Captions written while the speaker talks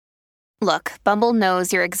Look, Bumble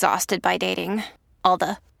knows you're exhausted by dating. All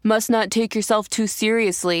the must not take yourself too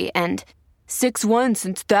seriously and 6'1"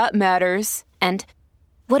 since that matters. And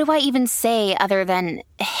what do I even say other than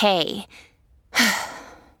hey?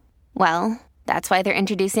 Well, that's why they're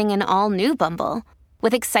introducing an all-new Bumble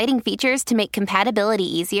with exciting features to make compatibility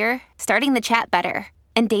easier, starting the chat better,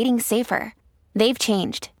 and dating safer. They've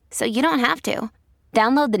changed, so you don't have to.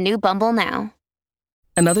 Download the new Bumble now.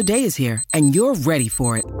 Another day is here, and you're ready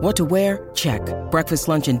for it. What to wear? Check. Breakfast,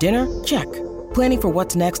 lunch, and dinner? Check. Planning for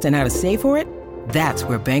what's next and how to save for it? That's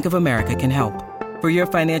where Bank of America can help. For your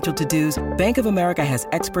financial to-dos, Bank of America has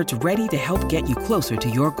experts ready to help get you closer to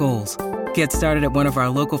your goals. Get started at one of our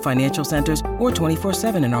local financial centers or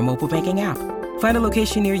 24/7 in our mobile banking app. Find a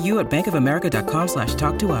location near you at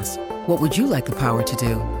bankofamerica.com/talktous. What would you like the power to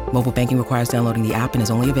do? Mobile banking requires downloading the app and is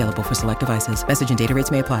only available for select devices. Message and data rates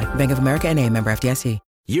may apply. Bank of America N.A., member FDIC.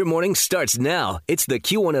 Your morning starts now. It's the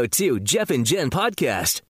Q102 Jeff and Jen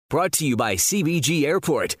podcast. Brought to you by CBG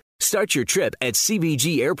Airport. Start your trip at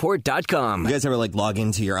CBGAirport.com. You guys ever log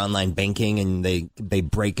into your online banking and they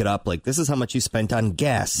break it up? Like, this is how much you spent on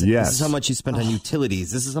gas. Yes. This is how much you spent on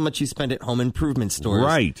utilities. This is how much you spent at home improvement stores.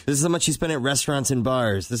 Right. This is how much you spent at restaurants and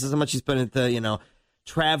bars. This is how much you spent at the,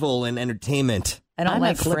 travel and entertainment. I'm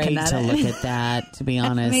afraid to look at that, to be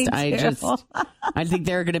honest. I think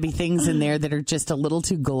there are going to be things in there that are just a little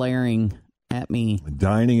too glaring at me.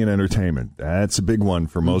 Dining and entertainment. That's a big one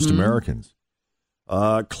for most Americans.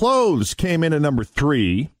 Clothes came in at number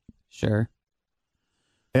 3. Sure.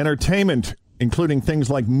 Entertainment, including things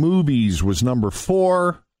like movies, was number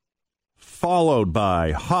 4, followed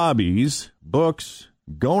by hobbies, books,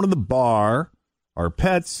 going to the bar, our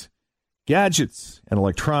pets, gadgets, and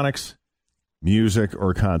electronics, music,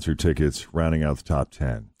 or concert tickets, rounding out the top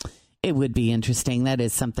 10. It would be interesting. That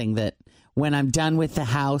is something that when I'm done with the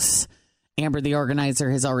house, Amber, the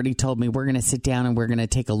organizer, has already told me we're going to sit down and we're going to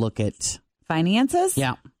take a look at finances.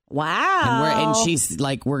 Yeah. Wow. And she's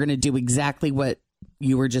like, we're going to do exactly what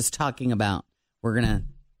you were just talking about. We're going to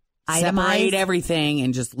separate everything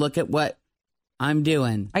and just look at what I'm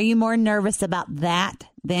doing. Are you more nervous about that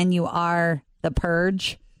than you are the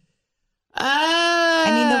purge? I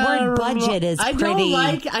mean, the word budget is pretty.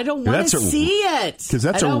 I don't want to see it. Because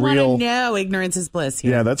that's I don't a real. No, ignorance is bliss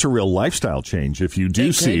here. Yeah, that's a real lifestyle change if you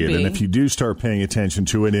do see it. And if you do start paying attention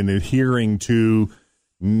to it and adhering to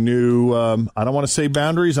new, I don't want to say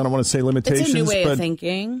boundaries, I don't want to say limitations. It's a new way of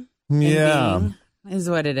thinking. Yeah. Is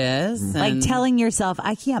what it is. Like telling yourself,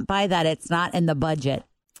 I can't buy that. It's not in the budget.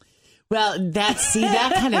 Well, that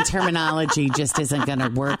kind of terminology just isn't going to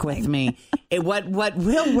work with me. What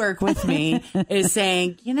will work with me is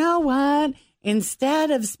saying, you know what?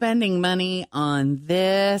 Instead of spending money on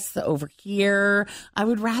this over here, I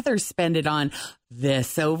would rather spend it on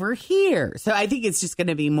this over here. So I think it's just going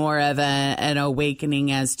to be more of an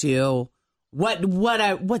awakening as to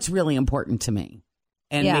what's really important to me.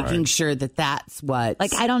 And making sure that that's what.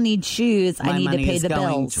 Like, I don't need shoes. I need to pay the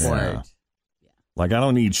bills. Yeah. Like, I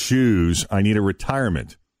don't need shoes. I need a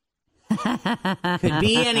retirement. Could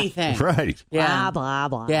be anything. Right. Yeah. Blah,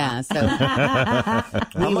 blah, blah. Yeah. So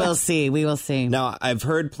we will see. We will see. Now, I've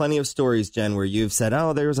heard plenty of stories, Jen, where you've said,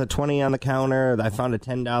 oh, there was a $20 on the counter. I found a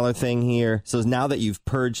 $10 thing here. So now that you've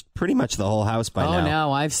purged pretty much the whole house by now. Oh,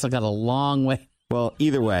 no. I've still got a long way. Well,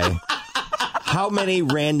 either way. How many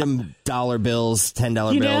random dollar bills,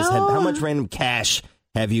 $10 bills, how much random cash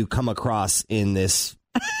have you come across in this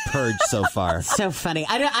purge so far? So funny.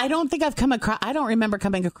 I don't think I've come across, I don't remember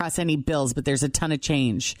coming across any bills, but there's a ton of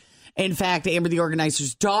change. In fact, Amber, the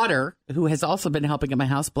organizer's daughter, who has also been helping at my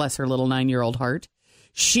house, bless her little 9-year-old heart,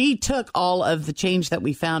 she took all of the change that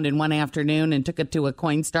we found in one afternoon and took it to a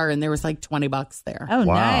Coinstar, and there was like $20 there. Oh,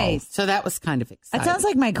 wow. Nice. So that was kind of exciting. That sounds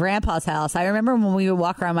like my grandpa's house. I remember when we would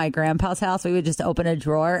walk around my grandpa's house, we would just open a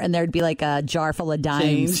drawer and there'd be like a jar full of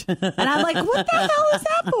dimes. And I'm like, what the hell is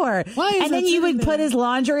that for? And then you would put his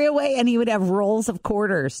laundry away and he would have rolls of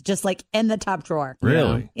quarters just like in the top drawer.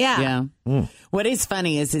 Really? Yeah. What is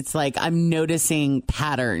funny is it's like I'm noticing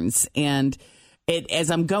patterns, and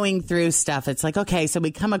as I'm going through stuff, it's like, okay, so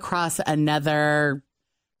we come across another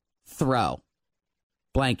throw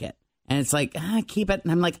blanket, and it's like, keep it.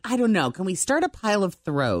 And I'm like, I don't know. Can we start a pile of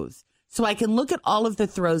throws so I can look at all of the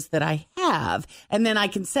throws that I have, and then I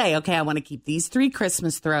can say, okay, I want to keep these 3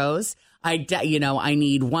 Christmas throws. I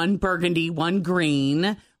need 1 burgundy, 1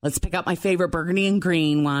 green. Let's pick out my favorite burgundy and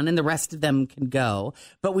green one, and the rest of them can go.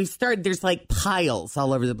 But there's like piles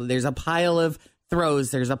all over there's a pile of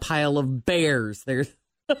throws, there's a pile of bears, there's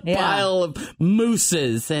a pile of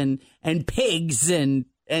mooses and pigs, and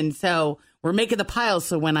so we're making the piles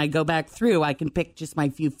so when I go back through I can pick just my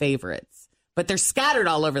few favorites. but they're scattered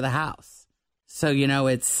all over the house. So,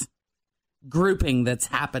 it's grouping that's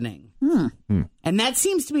happening. And that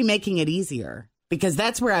seems to be making it easier because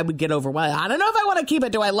that's where I would get overwhelmed. I don't know if I want to keep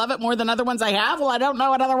it. Do I love it more than other ones I have? Well, I don't know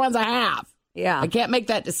what other ones I have. Yeah. I can't make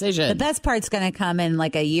that decision. The best part's going to come in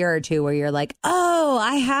like a year or two where you're like, oh,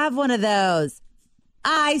 I have one of those.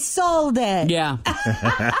 I sold it. Yeah.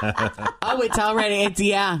 Oh, it's already.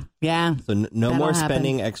 Yeah. So no more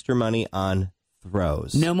spending extra money on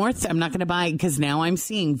throws. No more. I'm not going to buy because now I'm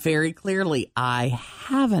seeing very clearly I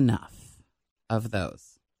have enough of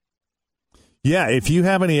those. Yeah, if you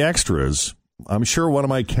have any extras, I'm sure one of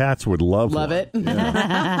my cats would love one. it.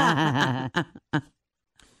 Yeah.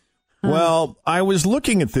 Well, I was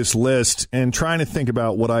looking at this list and trying to think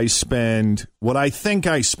about what I think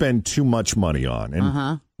I spend too much money on.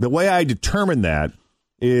 And the way I determine that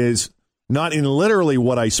is not in literally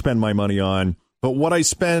what I spend my money on, but what I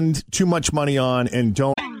spend too much money on and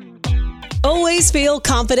don't. Always feel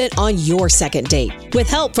confident on your second date. With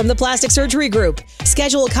help from the Plastic Surgery Group.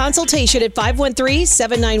 Schedule a consultation at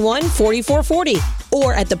 513-791-4440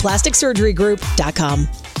 or at theplasticsurgerygroup.com.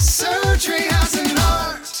 Surgery has an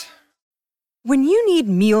art. When you need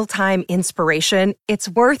mealtime inspiration, it's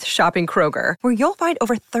worth shopping Kroger, where you'll find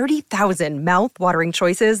over 30,000 mouth-watering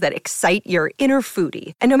choices that excite your inner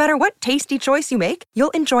foodie. And no matter what tasty choice you make,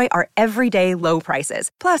 you'll enjoy our everyday low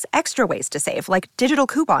prices, plus extra ways to save, like digital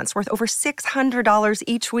coupons worth over $600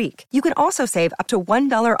 each week. You can also save up to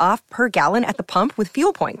 $1 off per gallon at the pump with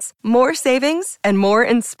fuel points. More savings and more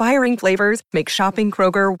inspiring flavors make shopping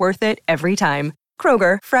Kroger worth it every time.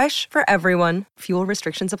 Kroger, fresh for everyone. Fuel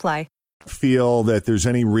restrictions apply. Feel that there's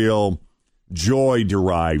any real joy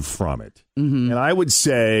derived from it. And I would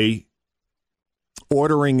say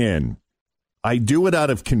ordering in. I do it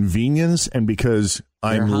out of convenience and because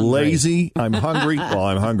I'm lazy, I'm hungry. Well,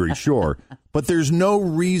 I'm hungry, sure. But there's no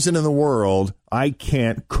reason in the world I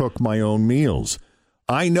can't cook my own meals.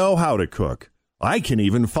 I know how to cook. I can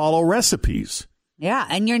even follow recipes. Yeah,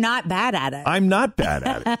 and you're not bad at it. I'm not bad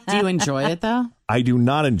at it. Do you enjoy it, though? I do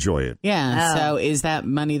not enjoy it. Yeah. So is that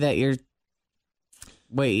money that you're...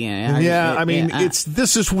 Wait,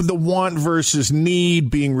 this is the want versus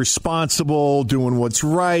need, being responsible, doing what's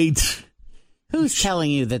right. Who's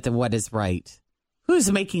telling you that what is right?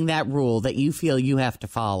 Who's making that rule that you feel you have to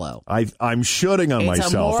follow? I'm shooting on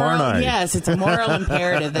myself, aren't I? Yes, it's a moral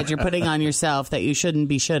imperative that you're putting on yourself that you shouldn't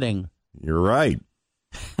be shooting. You're right.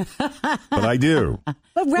 But I do.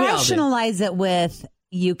 But rationalize it with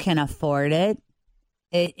you can afford it.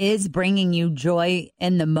 It is bringing you joy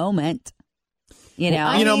in the moment.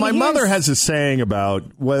 My mother has a saying about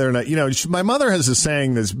whether or not, my mother has a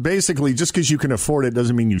saying that's basically just because you can afford it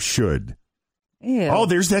doesn't mean you should. Ew. Oh,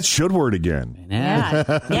 there's that should word again. Yeah.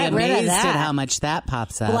 Get rid of that. At how much that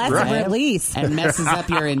pops up. Bless release. And messes up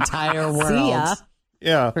your entire world. See ya.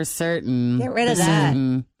 Yeah. For certain. Get rid of that.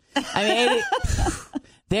 I mean,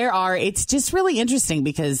 it's just really interesting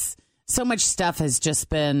because so much stuff has just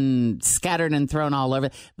been scattered and thrown all over.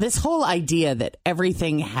 This whole idea that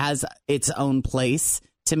everything has its own place,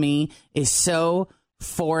 to me, is so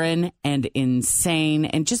foreign and insane.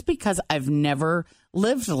 And just because I've never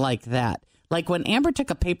lived like that. Like when Amber took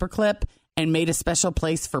a paperclip and made a special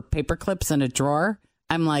place for paperclips in a drawer,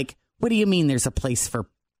 I'm like, what do you mean there's a place for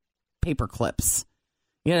paperclips?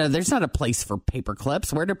 There's not a place for paper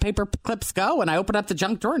clips. Where do paper clips go? And I open up the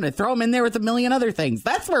junk drawer and I throw them in there with a million other things.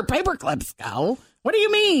 That's where paper clips go. What do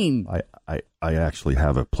you mean? I actually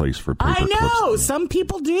have a place for paper clips. I know. Some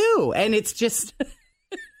people do. And it's just...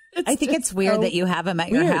 I think it's weird that you have them at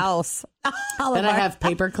your house. I have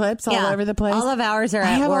paper clips all over the place. All of ours are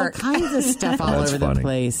at work. All kinds of stuff all over the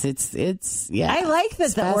place. It's I like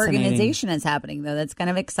that the organization is happening, though. That's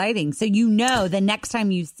kind of exciting. So the next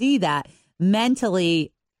time you see that,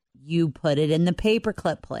 mentally, you put it in the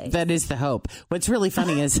paperclip place. That is the hope. What's really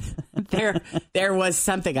funny is there was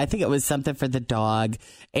something. I think it was something for the dog,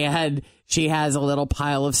 and she has a little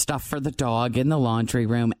pile of stuff for the dog in the laundry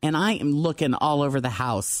room. And I am looking all over the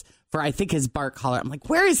house for, I think, his bark collar. I'm like,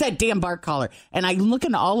 where is that damn bark collar? And I look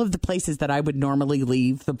in all of the places that I would normally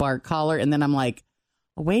leave the bark collar, and then I'm like,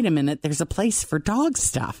 oh, wait a minute, there's a place for dog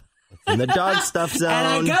stuff. In the dog stuff zone.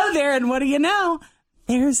 And I go there, and what do you know?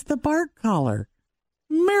 There's the bark collar.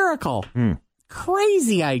 Miracle.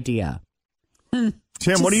 Crazy idea.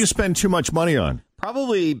 Tim, what do you spend too much money on?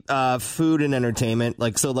 Probably food and entertainment.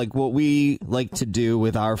 Like what we like to do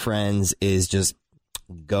with our friends is just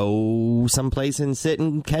go someplace and sit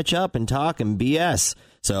and catch up and talk and BS.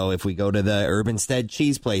 So if we go to the Urban Stead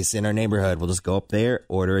cheese place in our neighborhood, we'll just go up there,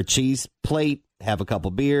 order a cheese plate, have a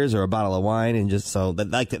couple beers or a bottle of wine, and just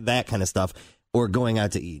that kind of stuff. Or going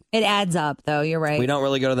out to eat. It adds up, though. You're right. We don't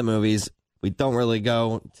really go to the movies. We don't really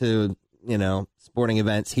go to, sporting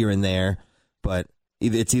events here and there, but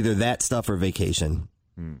it's either that stuff or vacation.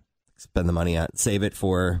 Spend the money on, save it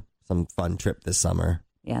for some fun trip this summer.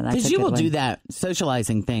 Yeah, that's because you will do that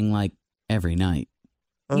socializing thing like every night.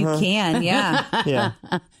 You can, yeah. Yeah.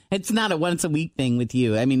 It's not a once a week thing with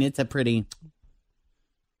you. I mean, it's a pretty.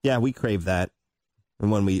 Yeah, we crave that.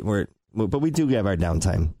 And when but we do have our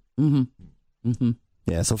downtime. Mm-hmm. Mm-hmm.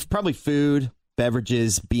 Yeah, so probably food,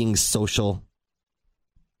 beverages, being social.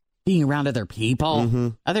 Being around other people. Mm-hmm.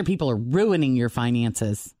 Other people are ruining your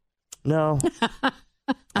finances. No.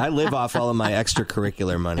 I live off all of my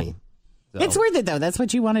extracurricular money. So. It's worth it, though. That's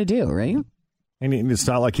what you want to do, right? And it's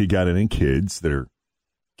not like you got any kids that are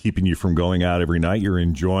keeping you from going out every night. You're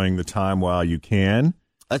enjoying the time while you can.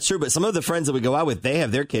 That's true, but some of the friends that we go out with, they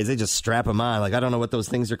have their kids. They just strap them on. Like, I don't know what those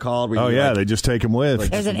things are called. Oh, yeah, they just take them with. Like,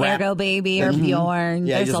 There's an Ergo baby or Bjorn.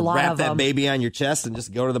 Yeah, There's just a lot wrap of that them. baby on your chest and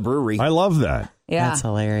just go to the brewery. I love that. Yeah. That's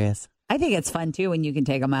hilarious. I think it's fun, too, when you can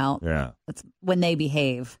take them out. Yeah. That's when they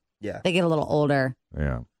behave. Yeah. They get a little older.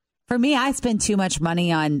 Yeah. For me, I spend too much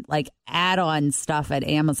money on, like, add-on stuff at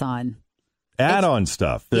Amazon. Add-on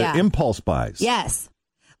stuff. The impulse buys. Yes.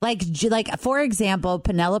 Like, for example,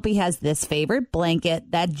 Penelope has this favorite blanket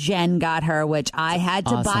that Jen got her, which I had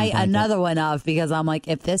to buy another one of because I'm like,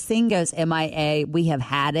 if this thing goes MIA, we have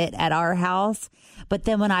had it at our house. But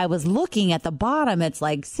then when I was looking at the bottom, it's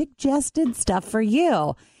like suggested stuff for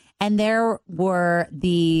you. And there were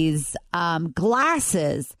these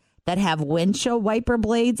glasses that have windshield wiper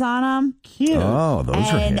blades on them. Cute. Oh, those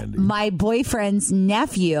are handy. My boyfriend's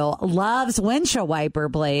nephew loves windshield wiper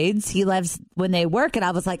blades. He loves when they work. And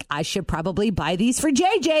I was like, I should probably buy these for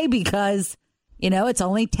JJ because, it's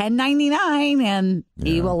only $10.99 and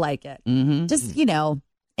he will like it. Mm-hmm. Just,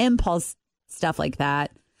 impulse stuff like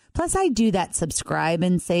that. Plus, I do that subscribe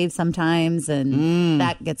and save sometimes, and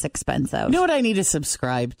that gets expensive. You know what I need to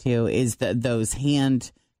subscribe to is those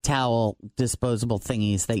hand towel disposable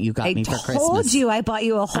thingies that you got me for Christmas. I told you I bought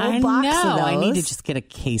you a whole box of those. I need to just get a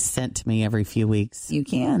case sent to me every few weeks. You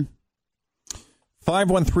can.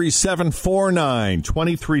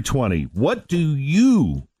 513-749-2320. What do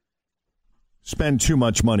you spend too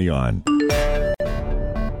much money on?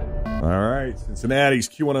 All right, Cincinnati's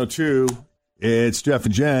Q102. It's Jeff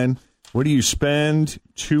and Jen. What do you spend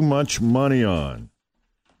too much money on?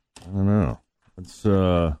 I don't know. Let's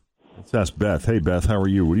ask Beth. Hey, Beth, how are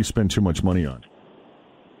you? What do you spend too much money on?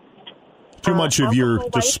 Too much of your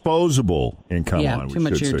disposable income on, too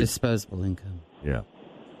much of your disposable income. Yeah.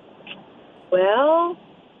 Well,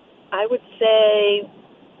 I would say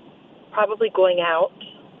probably going out.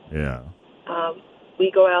 Yeah.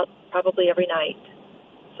 We go out probably every night.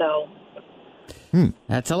 So.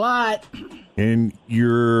 That's a lot. And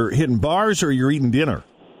you're hitting bars or you're eating dinner?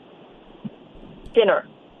 Dinner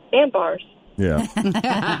and bars.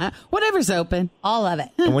 Yeah. Whatever's open. All of it.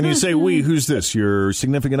 And when you say we, who's this? Your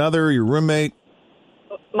significant other, your roommate?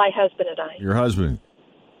 My husband and I. Your husband.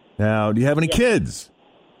 Now, do you have any kids?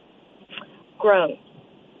 Grown.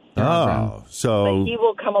 Oh, so. But he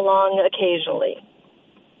will come along occasionally.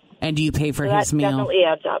 And do you pay for so his meal? That definitely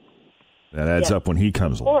adds up. That adds up when he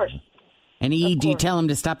comes along. Of course. And do you tell him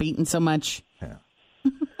to stop eating so much? Yeah.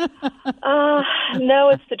 No,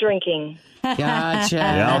 it's the drinking. Gotcha. The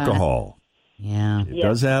alcohol. Yeah. It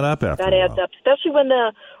does add up after that a while. adds up, especially when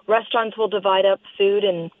the restaurants will divide up food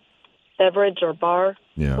and beverage or bar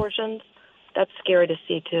portions. That's scary to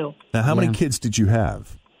see, too. Now, how many kids did you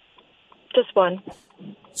have? Just one.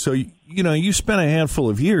 So, you spent a handful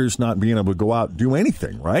of years not being able to go out and do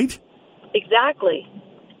anything, right? Exactly.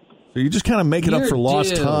 So you just kind of make it up for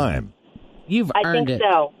lost time. You've earned it. I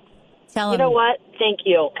think so. Tell you know what? Thank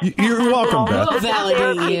you. You're welcome, Beth. We'll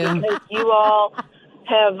validate you. Because you all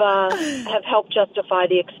have helped justify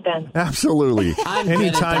the expense. Absolutely.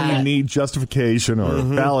 Anytime you need justification or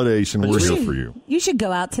validation, we're here for you. You should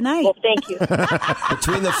go out tonight. Well, thank you.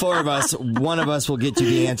 Between the four of us, one of us will get you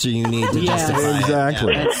the answer you need to justify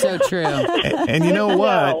exactly. it. Yeah. That's so true. And you know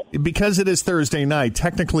what? Because it is Thursday night,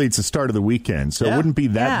 technically it's the start of the weekend, so it wouldn't be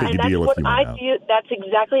that big a deal if you went out. That's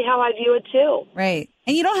exactly how I view it, too. Right.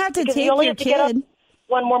 And you don't have to because take you only your have to get up kid.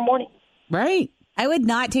 one more morning. Right. I would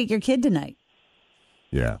not take your kid tonight.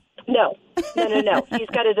 Yeah. No. He's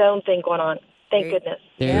got his own thing going on. Thank goodness.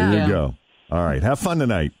 There you go. All right. Have fun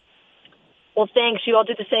tonight. Well, thanks. You all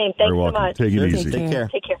do the same. Thanks so much. Take it easy. Take care.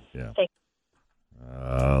 Take care. Yeah. Thanks.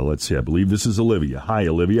 Let's see. I believe this is Olivia. Hi,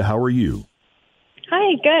 Olivia. How are you?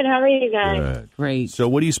 Hi. Good. How are you guys? Good. Great. So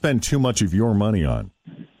what do you spend too much of your money on?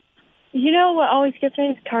 You know what always gets me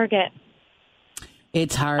is Target.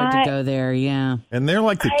 It's hard to go there, yeah. And they're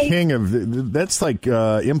like the king of, that's like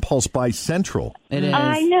impulse buy central. It is.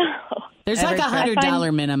 I know. There's like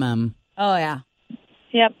 $100 minimum. Oh, yeah.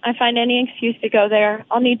 Yep, I find any excuse to go there.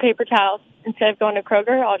 I'll need paper towels. Instead of going to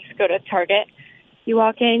Kroger, I'll just go to Target. You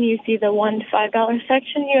walk in, you see the $1 to $5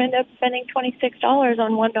 section, you end up spending $26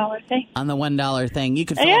 on $1 thing. On the $1 thing. You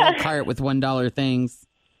could fill a cart with $1 things.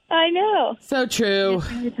 I know. So true.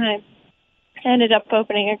 Every time. I ended up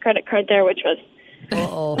opening a credit card there, which was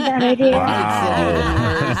a bad idea.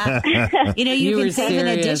 Wow. You can save an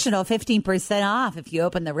additional 15% off if you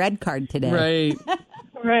open the red card today. Right.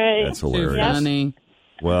 Right. That's hilarious. Funny.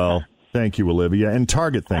 Well, thank you, Olivia. And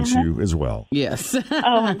Target thanks you as well. Yes. Oh,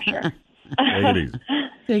 I'm sure. Take it easy.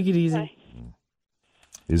 Take it easy.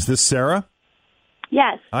 Is this Sarah?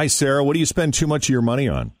 Yes. Hi, Sarah. What do you spend too much of your money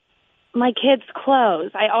on? My kids'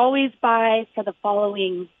 clothes. I always buy for the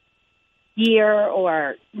following year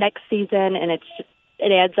or next season, and it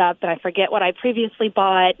adds up, and I forget what I previously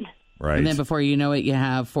bought. Right. And then before you know it, you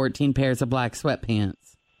have 14 pairs of black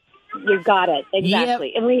sweatpants. You got it.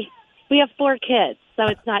 Exactly. Yep. And we have 4 kids, so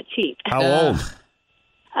it's not cheap. How old?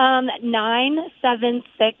 9, 7,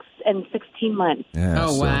 6, and 16 months. Yeah,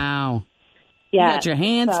 wow. Yeah. You got your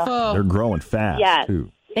hands full. They're growing fast, Yes.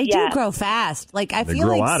 too. They do grow fast. Like I They feel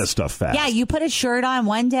grow like out of stuff fast. Yeah, you put a shirt on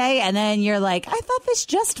one day and then you're like, I thought this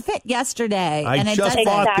just fit yesterday. I and it just doesn't.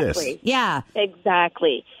 bought Exactly. this. Yeah.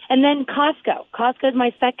 Exactly. And then Costco. Costco is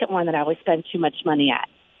my second one that I always spend too much money at.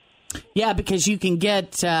 Yeah, because you can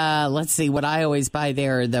get, let's see, what I always buy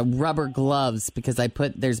there are the rubber gloves because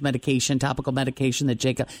there's medication, topical medication that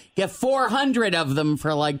Jacob, get 400 of them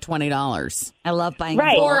for like $20. I love buying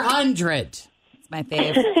 400. It's my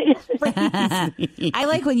favorite. I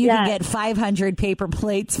like when you can get 500 paper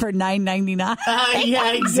plates for $9.99.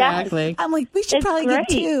 Yeah, exactly. I'm like, we should probably get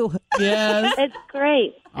 2. Yes. It's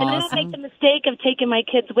great. And then I make the mistake of taking my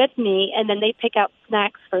kids with me, and then they pick out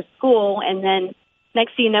snacks for school, and then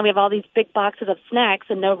next thing you know, we have all these big boxes of snacks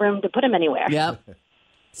and no room to put them anywhere. Yep.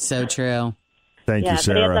 So true. Thank you, But it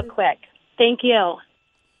Sarah. adds up quick. Thank you.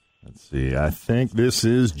 Let's see. I think this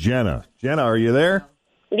is Jenna. Jenna, are you there?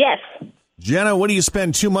 Yes. Jenna, what do you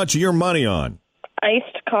spend too much of your money on?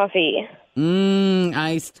 Iced coffee.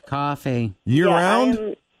 Iced coffee. Year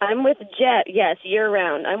round? I'm with Jeff. Yes, year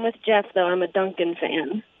round. I'm with Jeff, though. I'm a Dunkin'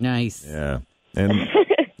 fan. Nice. Yeah. And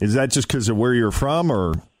is that just because of where you're from,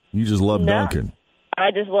 or you just love Dunkin'? I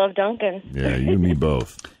just love Dunkin'. Yeah, you and me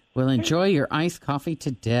both. Well, enjoy your iced coffee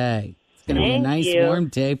today. It's going to be a Thank nice, you. warm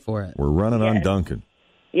day for it. We're running on Dunkin'.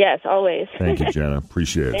 Yes, always. Thank you, Jenna.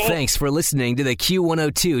 Appreciate it. Thanks for listening to the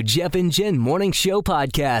Q102 Jeff and Jen Morning Show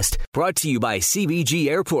podcast, brought to you by CBG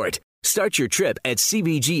Airport. Start your trip at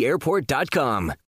CBGAirport.com.